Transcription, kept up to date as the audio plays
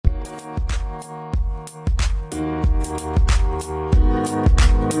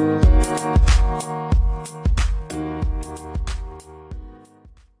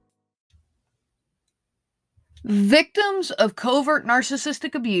Victims of covert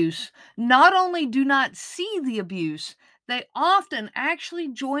narcissistic abuse not only do not see the abuse, they often actually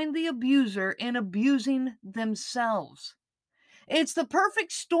join the abuser in abusing themselves. It's the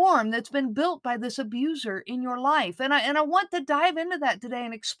perfect storm that's been built by this abuser in your life. And I want to dive into that today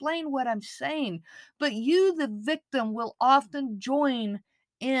and explain what I'm saying. But you, the victim, will often join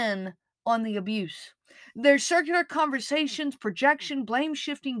in on the abuse. There's circular conversations, projection, blame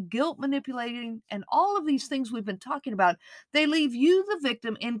shifting, guilt manipulating, and all of these things we've been talking about. They leave you, the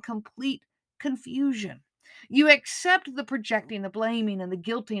victim, in complete confusion. You accept the projecting, the blaming, and the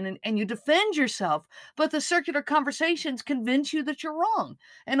guilting, and you defend yourself, but the circular conversations convince you that you're wrong.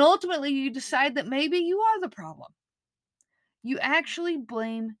 And ultimately, you decide that maybe you are the problem. You actually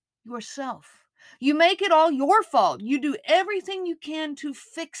blame yourself. You make it all your fault. You do everything you can to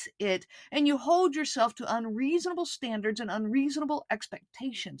fix it, and you hold yourself to unreasonable standards and unreasonable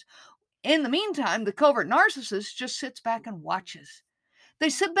expectations. In the meantime, the covert narcissist just sits back and watches. They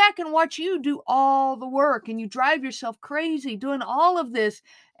sit back and watch you do all the work, and you drive yourself crazy doing all of this,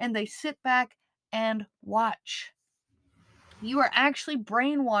 and they sit back and watch. You are actually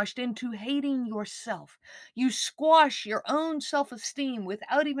brainwashed into hating yourself. You squash your own self esteem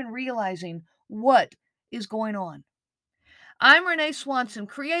without even realizing what is going on. I'm Renee Swanson,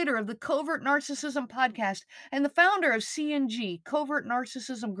 creator of the Covert Narcissism Podcast and the founder of CNG, Covert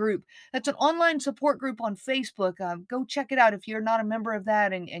Narcissism Group. That's an online support group on Facebook. Go check it out if you're not a member of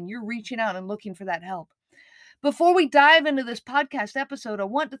that and you're reaching out and looking for that help. Before we dive into this podcast episode, I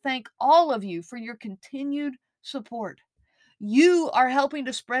want to thank all of you for your continued support. You are helping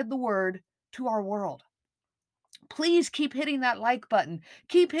to spread the word to our world. Please keep hitting that like button.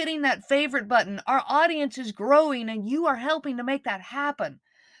 Keep hitting that favorite button. Our audience is growing and you are helping to make that happen.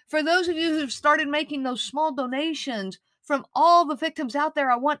 For those of you who've started making those small donations from all the victims out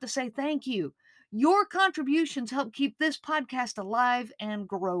there, I want to say thank you. Your contributions help keep this podcast alive and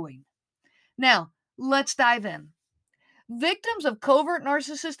growing. Now, let's dive in. Victims of covert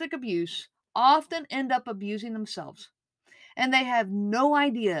narcissistic abuse often end up abusing themselves, and they have no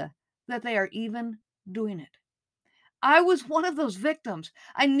idea that they are even doing it. I was one of those victims.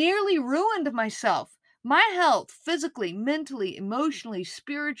 I nearly ruined myself. My health, physically, mentally, emotionally,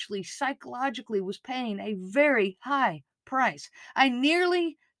 spiritually, psychologically, was paying a very high price. I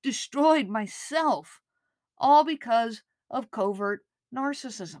nearly destroyed myself, all because of covert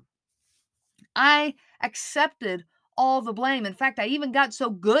narcissism. I accepted all the blame. In fact, I even got so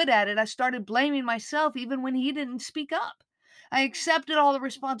good at it, I started blaming myself even when he didn't speak up. I accepted all the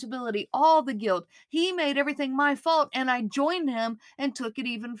responsibility, all the guilt. He made everything my fault, and I joined him and took it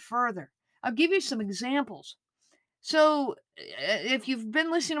even further. I'll give you some examples. So, if you've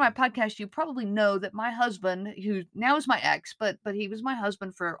been listening to my podcast, you probably know that my husband, who now is my ex, but he was my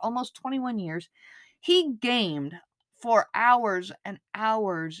husband for almost 21 years, he gamed for hours and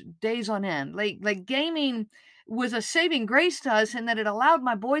hours, days on end. Like gaming was a saving grace to us in that it allowed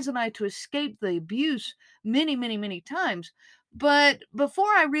my boys and I to escape the abuse many, many, many times. But before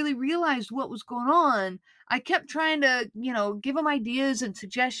I really realized what was going on, I kept trying to, give him ideas and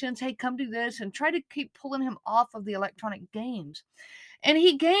suggestions. Hey, come do this, and try to keep pulling him off of the electronic games. And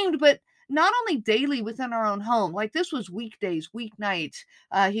he gamed, but not only daily within our own home, like this was weekdays, weeknights.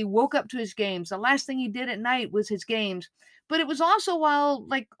 He woke up to his games. The last thing he did at night was his games, but it was also while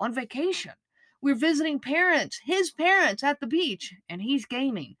like on vacation. We're visiting his parents at the beach, and he's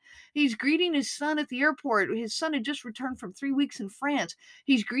gaming. He's greeting his son at the airport. His son had just returned from 3 weeks in France.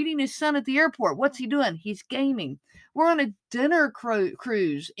 He's greeting his son at the airport. What's he doing? He's gaming. We're on a dinner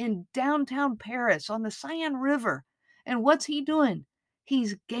cruise in downtown Paris on the Seine River. And what's he doing?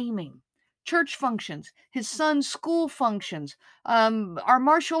 He's gaming. Church functions, his son's school functions, our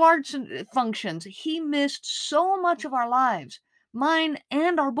martial arts functions. He missed so much of our lives, mine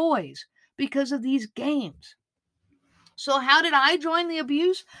and our boys, because of these games. So, how did I join the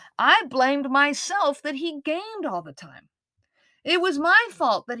abuse? I blamed myself that he gamed all the time. It was my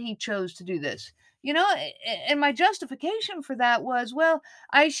fault that he chose to do this. And my justification for that was, well,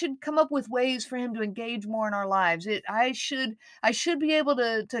 I should come up with ways for him to engage more in our lives. I should be able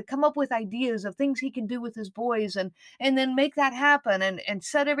to come up with ideas of things he can do with his boys and then make that happen and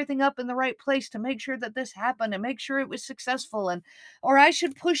set everything up in the right place to make sure that this happened and make sure it was successful. Or I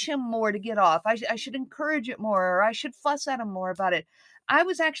should push him more to get off. I should encourage it more, or I should fuss at him more about it. I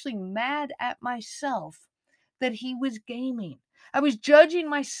was actually mad at myself that he was gaming. I was judging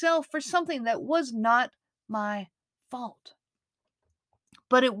myself for something that was not my fault.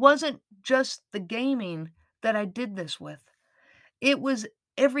 But it wasn't just the gaming that I did this with. It was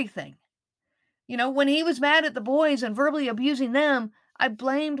everything. When he was mad at the boys and verbally abusing them, I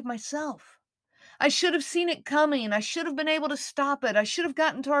blamed myself. I should have seen it coming. I should have been able to stop it. I should have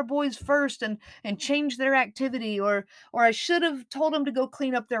gotten to our boys first and changed their activity, or I should have told him to go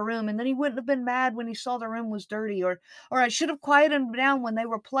clean up their room and then he wouldn't have been mad when he saw the room was dirty, or I should have quieted him down when they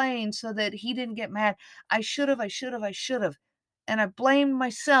were playing so that he didn't get mad. I should have. And I blamed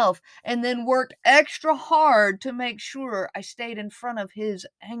myself and then worked extra hard to make sure I stayed in front of his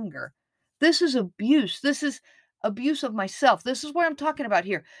anger. This is abuse. This is abuse of myself. This is what I'm talking about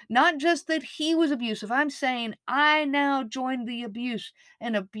here. Not just that he was abusive. I'm saying I now joined the abuse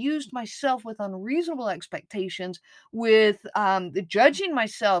and abused myself with unreasonable expectations, with judging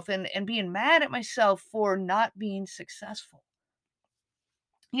myself and being mad at myself for not being successful.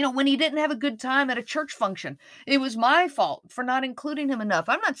 When he didn't have a good time at a church function, it was my fault for not including him enough.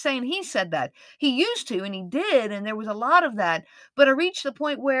 I'm not saying he said that. He used to, and he did, and there was a lot of that. But I reached the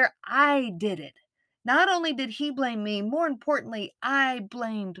point where I did it. Not only did he blame me, more importantly, I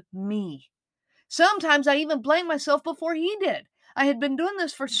blamed me. Sometimes I even blamed myself before he did. I had been doing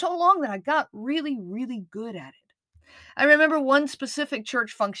this for so long that I got really, really good at it. I remember one specific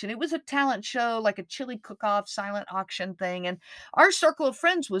church function. It was a talent show, like a chili cook-off, silent auction thing, and our circle of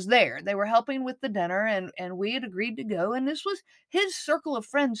friends was there. They were helping with the dinner, and we had agreed to go, and this was his circle of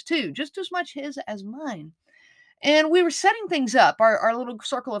friends too, just as much his as mine. And we were setting things up, our little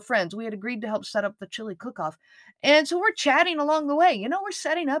circle of friends. We had agreed to help set up the chili cook-off. And so we're chatting along the way. We're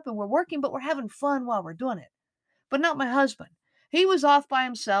setting up and we're working, but we're having fun while we're doing it. But not my husband. He was off by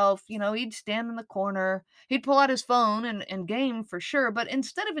himself. He'd stand in the corner. He'd pull out his phone and game for sure. But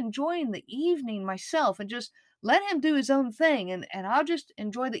instead of enjoying the evening myself and just let him do his own thing and I'll just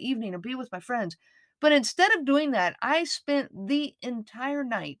enjoy the evening and be with my friends. But instead of doing that, I spent the entire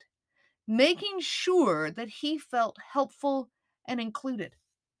night making sure that he felt helpful and included.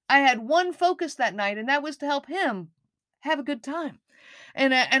 I had one focus that night, and that was to help him have a good time.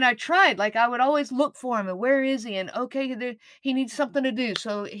 And I tried, like, I would always look for him, and where is he? And okay, he needs something to do,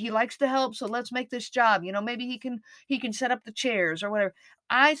 so he likes to help, so let's make this job. Maybe he can set up the chairs or whatever.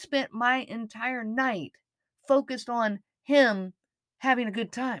 I spent my entire night focused on him having a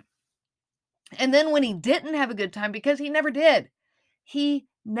good time. And then when he didn't have a good time, because he never did,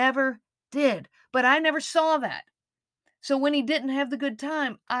 but I never saw that. So when he didn't have the good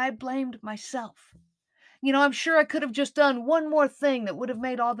time, I blamed myself. I'm sure I could have just done one more thing that would have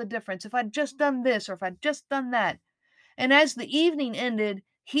made all the difference if I'd just done this or if I'd just done that. And as the evening ended,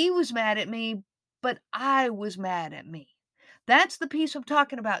 he was mad at me, but I was mad at me. That's the piece I'm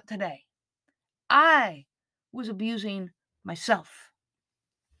talking about today. I was abusing myself.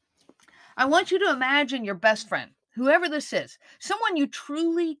 I want you to imagine your best friend, whoever this is, someone you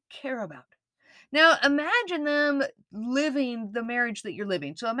truly care about. Now, imagine them living the marriage that you're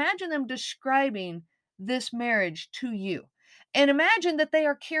living. So imagine them describing this marriage to you. And imagine that they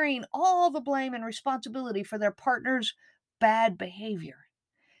are carrying all the blame and responsibility for their partner's bad behavior.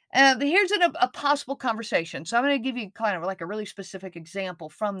 Here's a possible conversation. So I'm going to give you kind of like a really specific example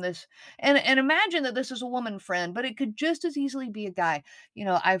from this. And imagine that this is a woman friend, but it could just as easily be a guy.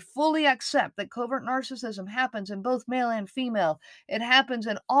 I fully accept that covert narcissism happens in both male and female. It happens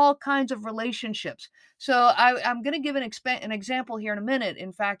in all kinds of relationships. So I'm going to give an example here in a minute,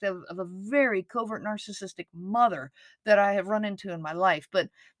 in fact, of a very covert narcissistic mother that I have run into in my life. But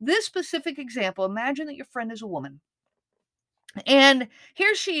this specific example, imagine that your friend is a woman. And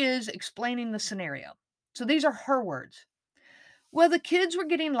here she is explaining the scenario. So these are her words. Well, the kids were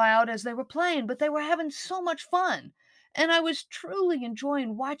getting loud as they were playing, but they were having so much fun. And I was truly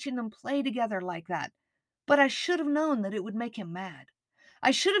enjoying watching them play together like that. But I should have known that it would make him mad. I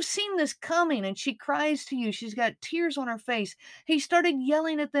should have seen this coming, and she cries to you. She's got tears on her face. He started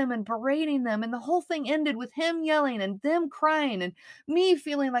yelling at them and berating them, and the whole thing ended with him yelling and them crying and me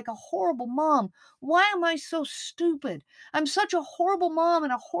feeling like a horrible mom. Why am I so stupid? I'm such a horrible mom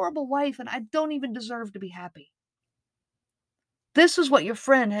and a horrible wife, and I don't even deserve to be happy. This is what your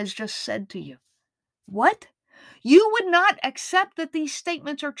friend has just said to you. What? You would not accept that these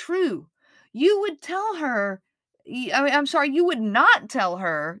statements are true. You would tell her, I'm sorry, you would not tell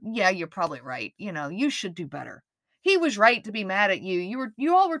her, yeah, you're probably right. You should do better. He was right to be mad at you.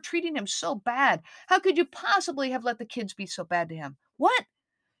 You all were treating him so bad. How could you possibly have let the kids be so bad to him? What?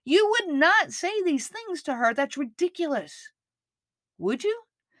 You would not say these things to her. That's ridiculous. Would you?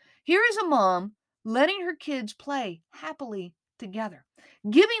 Here is a mom letting her kids play happily together,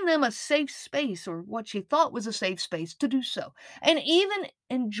 giving them a safe space, or what she thought was a safe space, to do so, and even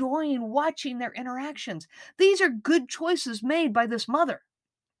enjoying watching their interactions. These are good choices made by this mother.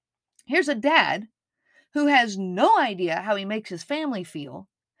 Here's a dad who has no idea how he makes his family feel.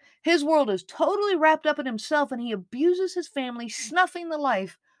 His world is totally wrapped up in himself, and he abuses his family, snuffing the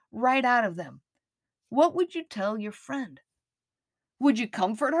life right out of them. What would you tell your friend? Would you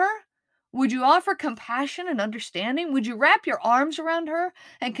comfort her? Would you offer compassion and understanding? Would you wrap your arms around her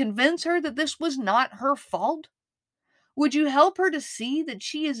and convince her that this was not her fault? Would you help her to see that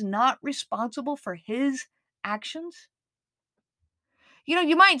she is not responsible for his actions?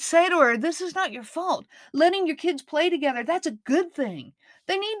 You might say to her, "This is not your fault. Letting your kids play together, that's a good thing.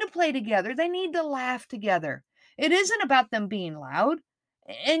 They need to play together. They need to laugh together. It isn't about them being loud.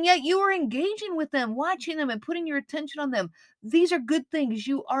 And yet you are engaging with them, watching them, and putting your attention on them. These are good things.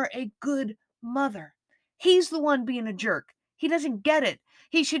 You are a good mother. He's the one being a jerk. He doesn't get it.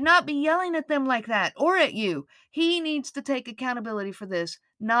 He should not be yelling at them like that or at you. He needs to take accountability for this,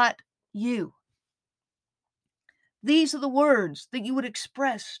 not you." These are the words that you would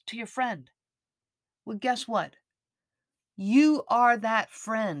express to your friend. Well, guess what? You are that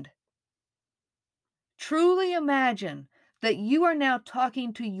friend. Truly imagine that you are now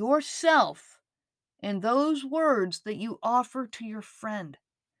talking to yourself in those words that you offer to your friend.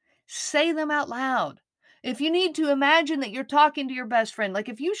 Say them out loud. If you need to, imagine that you're talking to your best friend. Like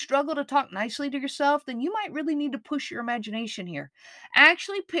if you struggle to talk nicely to yourself, then you might really need to push your imagination here.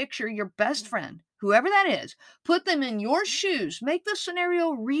 Actually picture your best friend, whoever that is, put them in your shoes, make the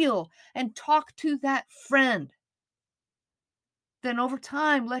scenario real, and talk to that friend. Then over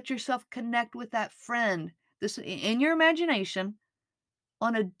time, let yourself connect with that friend. This in your imagination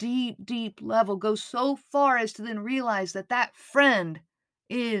on a deep, deep level. Go so far as to then realize that that friend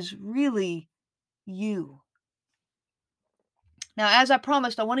is really you. Now, as I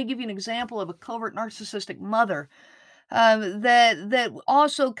promised, I want to give you an example of a covert narcissistic mother that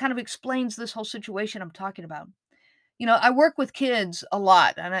also kind of explains this whole situation I'm talking about. I work with kids a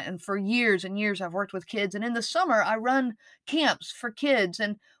lot, and for years and years I've worked with kids. And in the summer, I run camps for kids.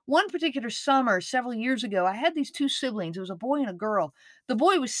 And one particular summer, several years ago, I had these two siblings. It was a boy and a girl. The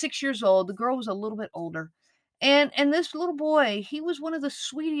boy was 6 years old. The girl was a little bit older. And this little boy, he was one of the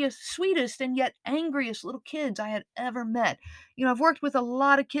sweetest and yet angriest little kids I had ever met. I've worked with a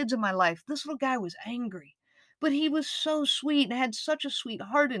lot of kids in my life. This little guy was angry, but he was so sweet and had such a sweet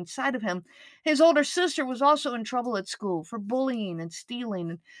heart inside of him. His older sister was also in trouble at school for bullying and stealing.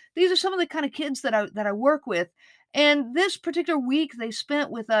 And these are some of the kind of kids that I work with. And this particular week they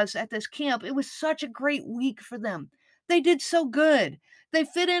spent with us at this camp, it was such a great week for them. They did so good. They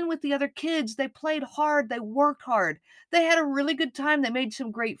fit in with the other kids. They played hard. They worked hard. They had a really good time. They made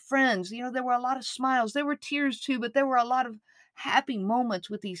some great friends. There were a lot of smiles. There were tears too, but there were a lot of happy moments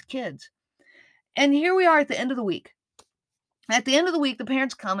with these kids. And here we are at the end of the week. At the end of the week, the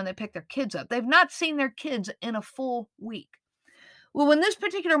parents come and they pick their kids up. They've not seen their kids in a full week. Well, when this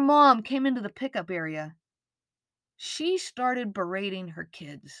particular mom came into the pickup area, she started berating her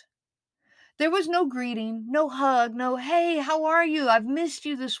kids. There was no greeting, no hug, no, "Hey, how are you? I've missed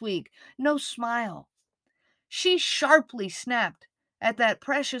you this week." No smile. She sharply snapped at that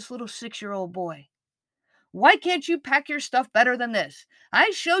precious little 6-year-old boy. "Why can't you pack your stuff better than this? I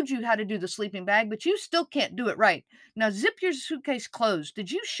showed you how to do the sleeping bag, but you still can't do it right. Now zip your suitcase closed.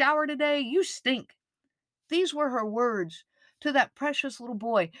 Did you shower today? You stink." These were her words to that precious little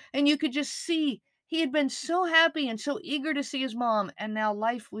boy. And you could just see he had been so happy and so eager to see his mom, and now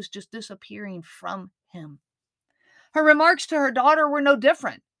life was just disappearing from him. Her remarks to her daughter were no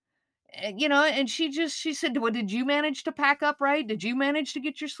different. And she said, "Well, did you manage to pack up right? Did you manage to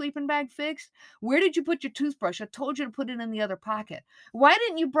get your sleeping bag fixed? Where did you put your toothbrush? I told you to put it in the other pocket. Why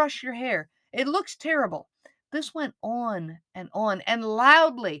didn't you brush your hair? It looks terrible." This went on, and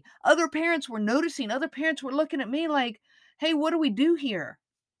loudly. Other parents were noticing. Other parents were looking at me like, "Hey, what do we do here?"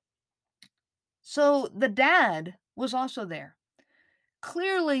 So the dad was also there,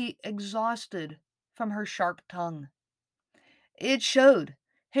 clearly exhausted from her sharp tongue. It showed.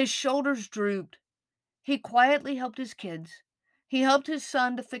 His shoulders drooped. He quietly helped his kids. He helped his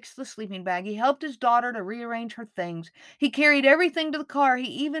son to fix the sleeping bag. He helped his daughter to rearrange her things. He carried everything to the car. He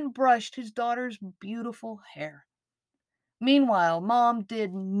even brushed his daughter's beautiful hair. Meanwhile, mom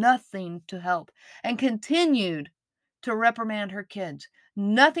did nothing to help and continued to reprimand her kids.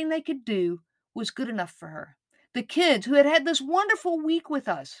 Nothing they could do was good enough for her. The kids, who had had this wonderful week with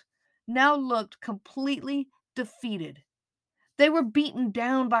us, now looked completely defeated. They were beaten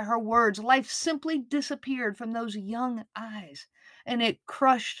down by her words. Life simply disappeared from those young eyes, and it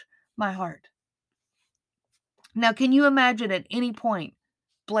crushed my heart. Now, can you imagine at any point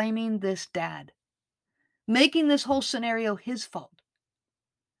blaming this dad, making this whole scenario his fault?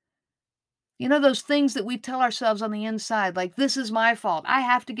 Those things that we tell ourselves on the inside, like, "This is my fault. I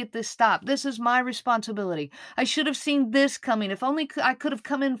have to get this stopped. This is my responsibility. I should have seen this coming. If only I could have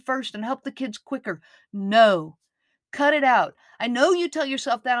come in first and helped the kids quicker." No. Cut it out. I know you tell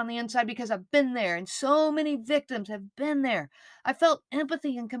yourself that on the inside because I've been there and so many victims have been there. I felt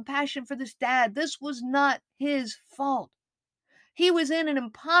empathy and compassion for this dad. This was not his fault. He was in an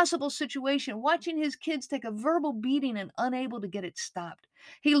impossible situation, watching his kids take a verbal beating and unable to get it stopped.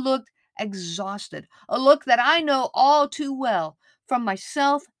 He looked exhausted, a look that I know all too well from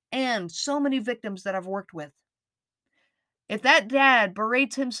myself and so many victims that I've worked with. If that dad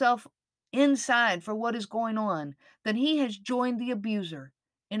berates himself inside for what is going on, then he has joined the abuser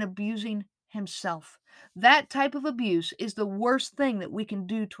in abusing himself. That type of abuse is the worst thing that we can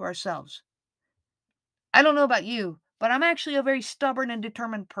do to ourselves. I don't know about you, but I'm actually a very stubborn and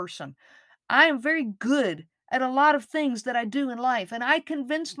determined person. I am very good at a lot of things that I do in life, and I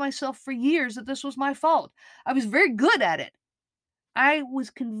convinced myself for years that this was my fault. I was very good at it. I was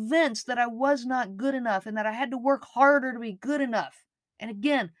convinced that I was not good enough and that I had to work harder to be good enough. And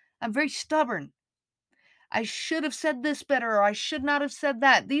again, I'm very stubborn. I should have said this better, or I should not have said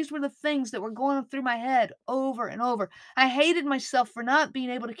that. These were the things that were going through my head over and over. I hated myself for not being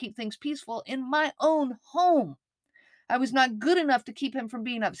able to keep things peaceful in my own home. I was not good enough to keep him from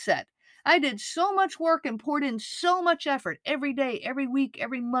being upset. I did so much work and poured in so much effort every day, every week,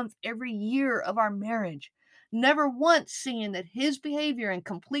 every month, every year of our marriage, never once seeing that his behavior and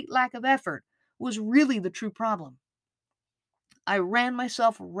complete lack of effort was really the true problem. I ran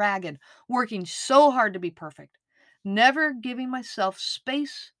myself ragged, working so hard to be perfect, never giving myself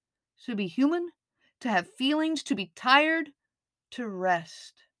space to be human, to have feelings, to be tired, to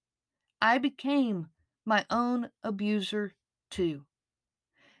rest. I became my own abuser too.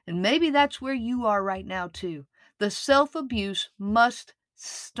 And maybe that's where you are right now too. The self-abuse must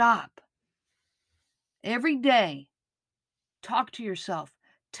stop. Every day, talk to yourself.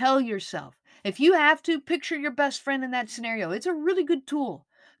 Tell yourself. If you have to, picture your best friend in that scenario. It's a really good tool.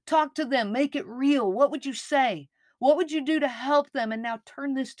 Talk to them. Make it real. What would you say? What would you do to help them? And now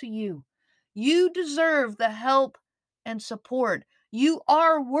turn this to you. You deserve the help and support. You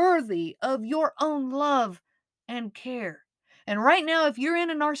are worthy of your own love and care. And right now, if you're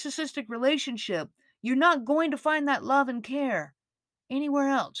in a narcissistic relationship, you're not going to find that love and care anywhere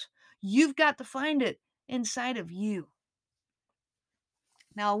else. You've got to find it inside of you.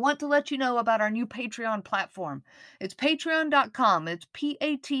 Now, I want to let you know about our new Patreon platform. It's patreon.com. It's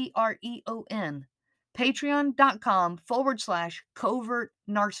Patreon. Patreon.com/covert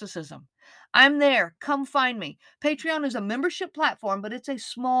narcissism. I'm there. Come find me. Patreon is a membership platform, but it's a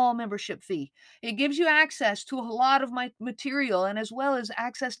small membership fee. It gives you access to a lot of my material and as well as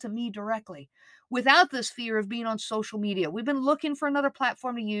access to me directly without this fear of being on social media. We've been looking for another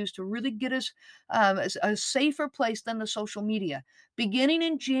platform to use to really get us a safer place than the social media. Beginning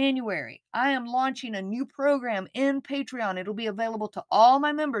in January, I am launching a new program in Patreon. It'll be available to all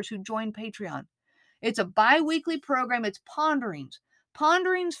my members who join Patreon. It's a bi-weekly program. It's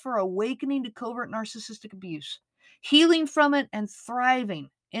ponderings for awakening to covert narcissistic abuse, healing from it, and thriving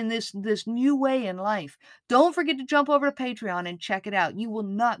in this new way in life. Don't forget to jump over to Patreon and check it out. You will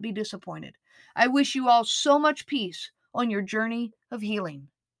not be disappointed. I wish you all so much peace on your journey of healing.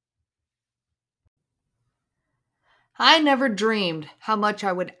 I never dreamed how much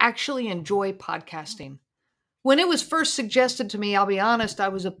I would actually enjoy podcasting. When it was first suggested to me, I'll be honest, I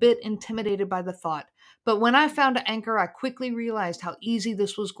was a bit intimidated by the thought. But when I found Anchor, I quickly realized how easy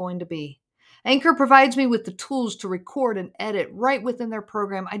this was going to be. Anchor provides me with the tools to record and edit right within their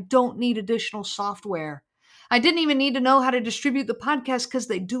program. I don't need additional software. I didn't even need to know how to distribute the podcast because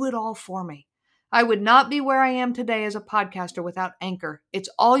they do it all for me. I would not be where I am today as a podcaster without Anchor. It's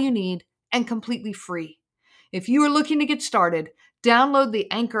all you need and completely free. If you are looking to get started, download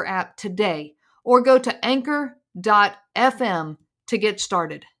the Anchor app today or go to anchor.fm to get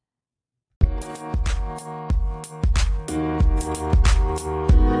started.